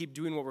also going to keep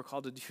doing what we're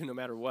called to do no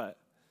matter what.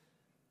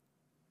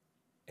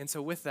 And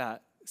so with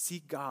that,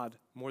 seek God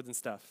more than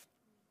stuff.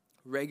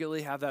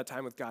 Regularly have that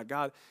time with God.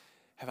 God,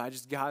 have I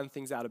just gotten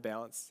things out of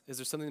balance? Is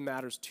there something that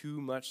matters too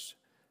much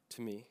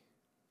to me?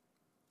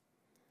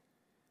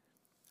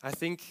 I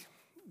think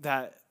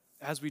that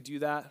as we do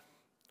that,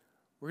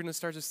 we're going to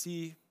start to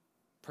see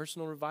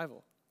personal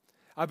revival.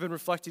 I've been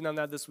reflecting on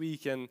that this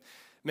week, and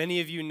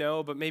many of you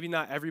know, but maybe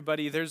not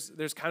everybody,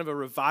 there's kind of a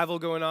revival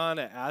going on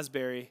at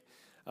Asbury,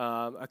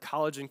 a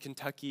college in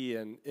Kentucky,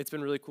 and it's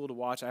been really cool to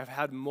watch. I've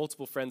had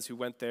multiple friends who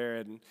went there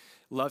and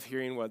love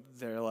hearing what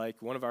they're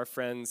like. One of our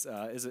friends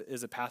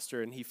is a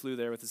pastor, and he flew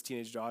there with his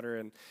teenage daughter,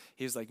 and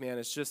he was like, man,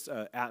 it's just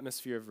an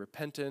atmosphere of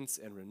repentance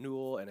and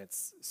renewal, and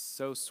it's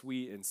so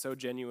sweet and so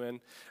genuine,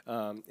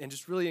 and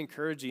just really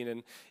encouraging.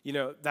 And,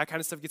 that kind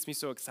of stuff gets me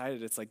so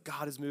excited. It's like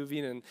God is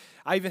moving, and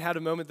I even had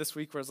a moment this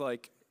week where I was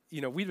like,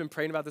 we'd been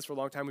praying about this for a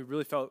long time. We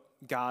really felt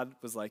God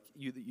was like,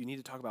 you need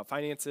to talk about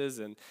finances.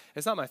 And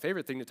it's not my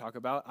favorite thing to talk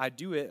about. I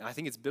do it. I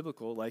think it's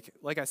biblical.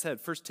 Like I said,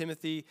 1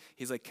 Timothy,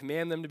 he's like,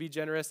 command them to be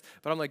generous.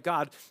 But I'm like,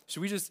 God, should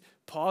we just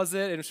pause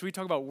it? And should we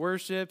talk about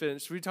worship? And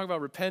should we talk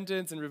about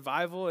repentance and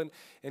revival?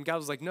 And God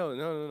was like,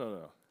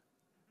 no.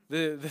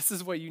 This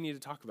is what you need to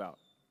talk about.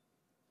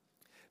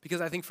 Because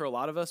I think for a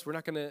lot of us, we're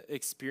not going to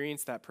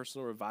experience that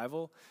personal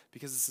revival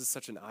because this is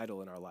such an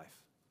idol in our life.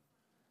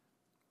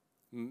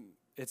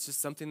 It's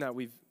just something that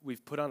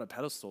we've put on a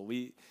pedestal.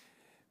 We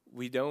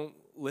don't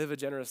live a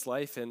generous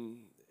life, and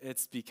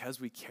it's because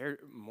we care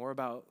more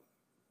about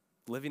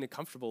living a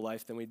comfortable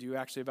life than we do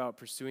actually about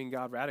pursuing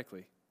God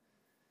radically.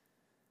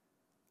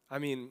 I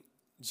mean,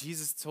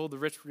 Jesus told the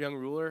rich young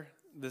ruler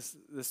this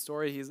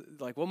story. He's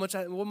like, what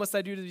must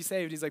I do to be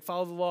saved? He's like,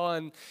 follow the law.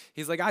 And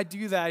he's like, I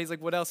do that. He's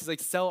like, what else? He's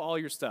like, sell all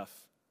your stuff.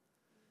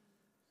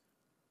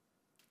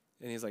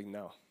 And he's like,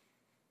 no,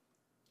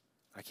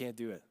 I can't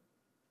do it.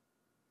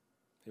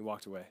 He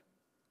walked away.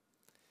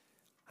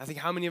 I think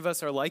how many of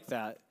us are like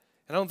that?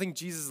 And I don't think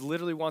Jesus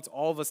literally wants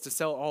all of us to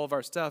sell all of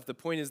our stuff. The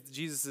point is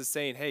Jesus is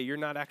saying, hey, you're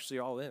not actually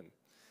all in.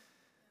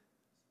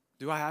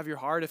 Do I have your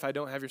heart if I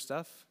don't have your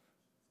stuff?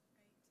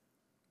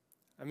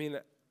 I mean,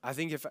 I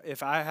think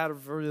if I had a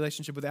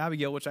relationship with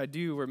Abigail, which I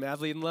do, we're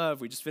madly in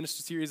love. We just finished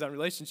a series on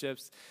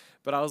relationships.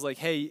 But I was like,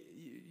 hey,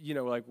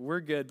 like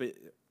we're good, but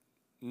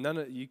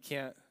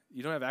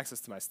you don't have access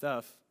to my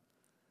stuff.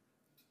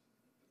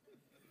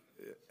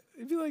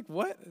 You'd be like,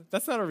 what?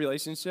 That's not a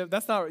relationship.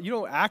 You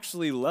don't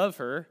actually love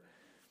her.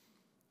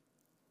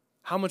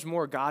 How much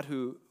more God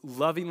who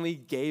lovingly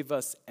gave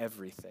us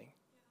everything,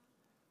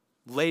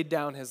 laid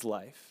down his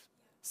life,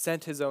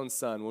 sent his own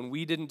son when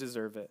we didn't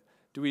deserve it.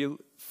 Do we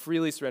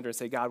freely surrender and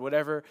say, God,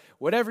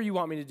 whatever you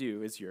want me to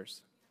do is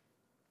yours.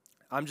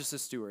 I'm just a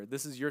steward.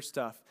 This is your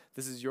stuff.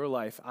 This is your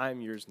life.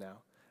 I'm yours now.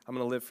 I'm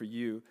going to live for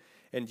you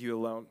and you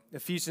alone.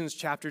 Ephesians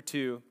chapter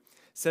 2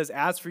 says,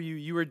 as for you,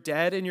 you were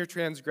dead in your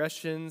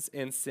transgressions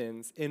and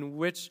sins, in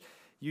which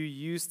you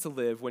used to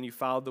live when you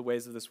followed the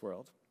ways of this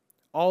world.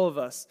 All of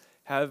us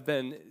have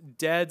been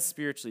dead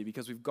spiritually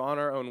because we've gone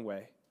our own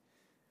way.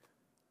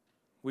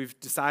 We've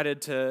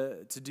decided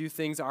to do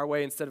things our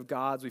way instead of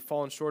God's. We've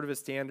fallen short of his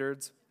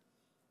standards.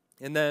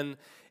 And then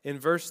in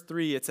verse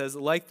 3, it says,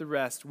 like the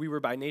rest, we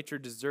were by nature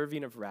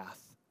deserving of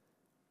wrath.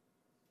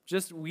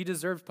 We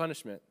deserved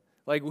punishment.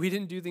 Like we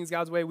didn't do things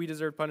God's way, we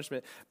deserved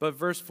punishment. But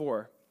verse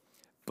 4,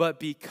 but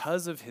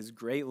because of his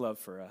great love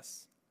for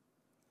us.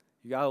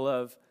 You got to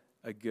love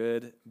a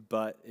good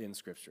but in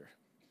Scripture.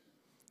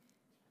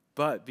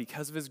 But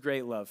because of his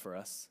great love for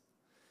us,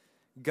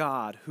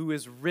 God, who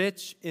is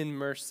rich in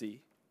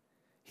mercy,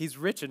 he's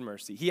rich in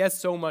mercy. He has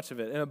so much of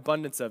it, an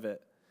abundance of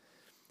it,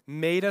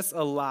 made us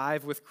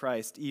alive with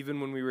Christ even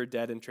when we were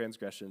dead in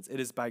transgressions. It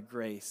is by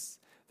grace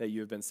that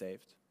you have been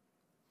saved.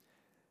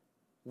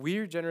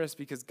 We're generous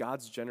because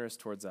God's generous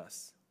towards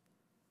us.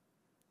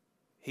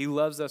 He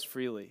loves us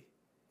freely.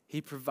 He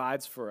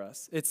provides for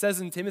us. It says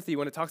in Timothy,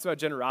 when it talks about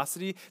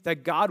generosity,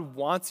 that God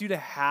wants you to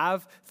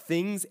have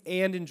things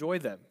and enjoy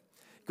them.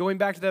 Going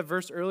back to that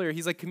verse earlier,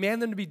 he's like,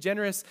 command them to be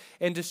generous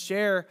and to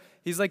share.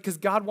 He's like, because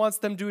God wants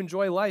them to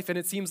enjoy life. And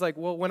it seems like,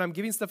 well, when I'm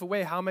giving stuff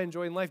away, how am I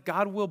enjoying life?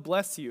 God will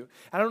bless you.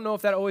 I don't know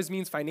if that always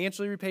means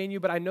financially repaying you,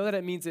 but I know that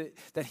it means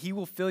that he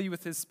will fill you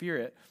with his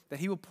Spirit, that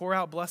he will pour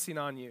out blessing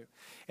on you,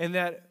 and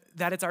that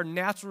it's our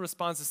natural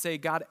response to say,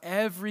 God,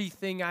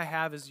 everything I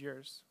have is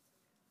yours.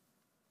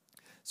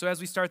 So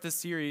as we start this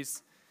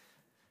series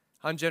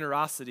on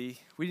generosity,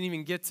 we didn't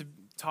even get to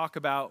talk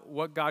about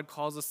what God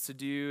calls us to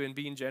do and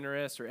being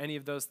generous or any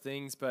of those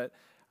things, but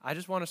I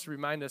just want us to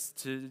remind us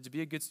to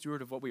be a good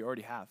steward of what we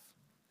already have,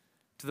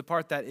 to the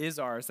part that is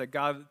ours, that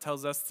God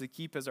tells us to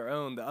keep as our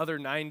own, the other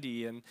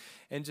 90,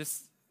 and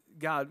just,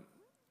 God,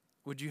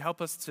 would you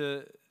help us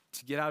to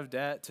get out of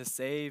debt, to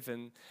save,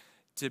 and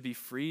to be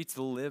free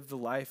to live the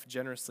life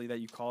generously that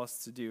you call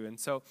us to do. And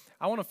so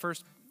I want to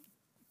first,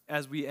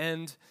 as we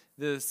end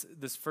this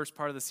first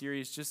part of the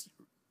series, just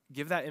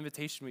give that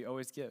invitation we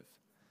always give.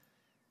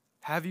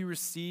 Have you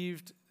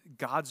received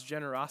God's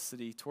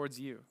generosity towards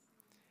you?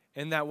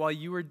 And that while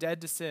you were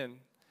dead to sin,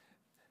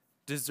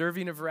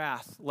 deserving of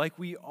wrath, like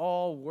we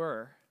all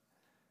were,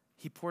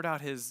 he poured out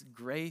his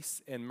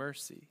grace and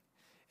mercy.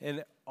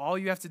 And all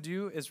you have to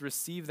do is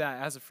receive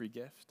that as a free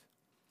gift.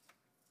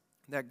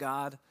 That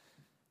God,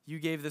 you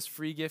gave this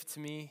free gift to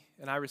me,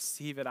 and I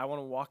receive it. I want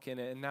to walk in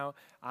it, and now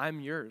I'm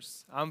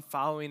yours. I'm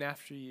following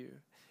after you.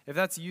 If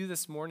that's you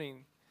this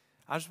morning,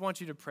 I just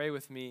want you to pray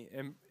with me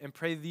and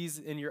pray these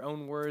in your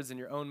own words, in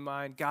your own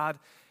mind. God,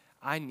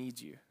 I need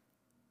you.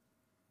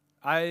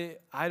 I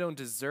don't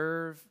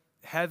deserve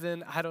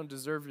heaven. I don't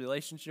deserve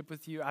relationship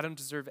with you. I don't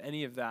deserve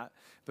any of that.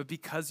 But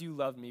because you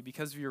love me,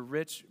 because of your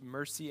rich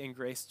mercy and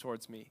grace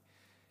towards me,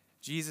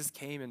 Jesus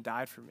came and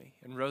died for me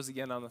and rose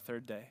again on the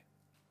third day.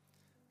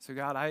 So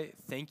God, I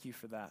thank you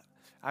for that.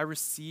 I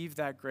receive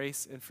that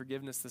grace and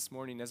forgiveness this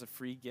morning as a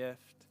free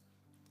gift.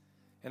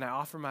 And I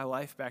offer my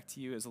life back to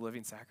you as a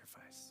living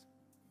sacrifice.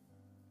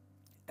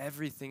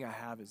 Everything I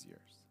have is yours.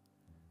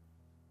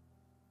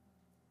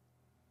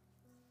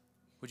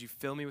 Would you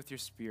fill me with your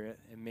Spirit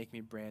and make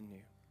me brand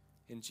new?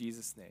 In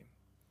Jesus' name,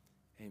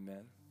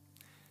 amen.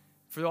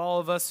 For all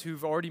of us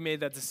who've already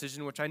made that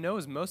decision, which I know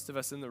is most of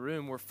us in the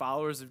room, we're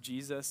followers of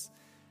Jesus,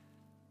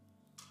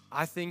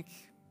 I think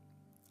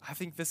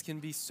this can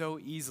be so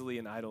easily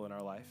an idol in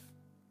our life.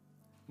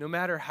 No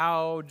matter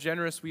how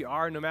generous we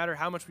are, no matter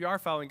how much we are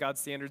following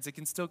God's standards, it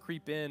can still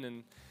creep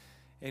in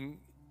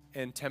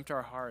and tempt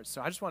our hearts.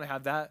 So I just want to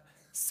have that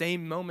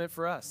same moment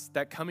for us,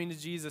 that coming to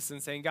Jesus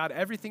and saying, God,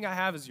 everything I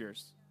have is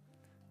yours.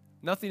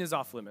 Nothing is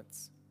off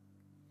limits.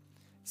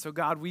 So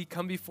God, we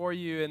come before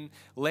you and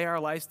lay our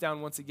lives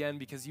down once again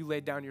because you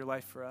laid down your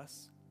life for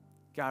us.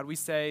 God, we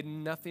say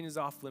nothing is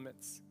off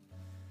limits.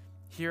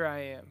 Here I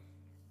am.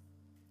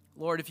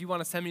 Lord, if you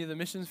want to send me to the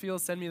mission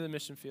field, send me to the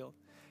mission field.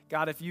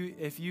 God, if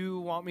you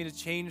want me to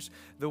change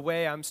the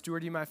way I'm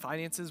stewarding my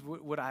finances,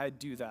 would I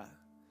do that?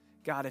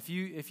 God, if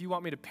you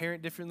want me to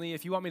parent differently,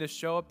 if you want me to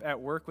show up at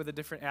work with a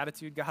different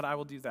attitude, God, I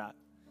will do that.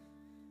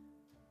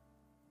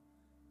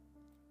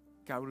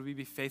 God, would we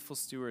be faithful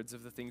stewards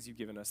of the things you've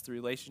given us, the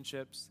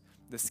relationships,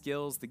 the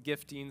skills, the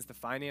giftings, the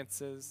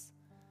finances.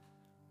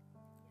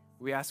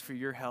 We ask for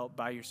your help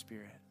by your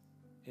Spirit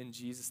in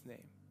Jesus'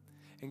 name.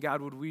 And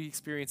God, would we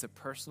experience a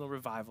personal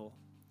revival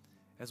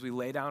as we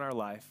lay down our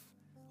life,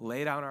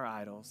 lay down our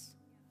idols,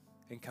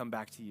 and come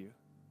back to you.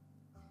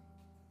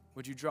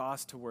 Would you draw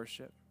us to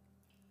worship?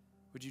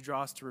 Would you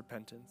draw us to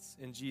repentance?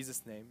 In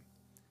Jesus' name,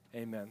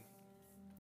 amen.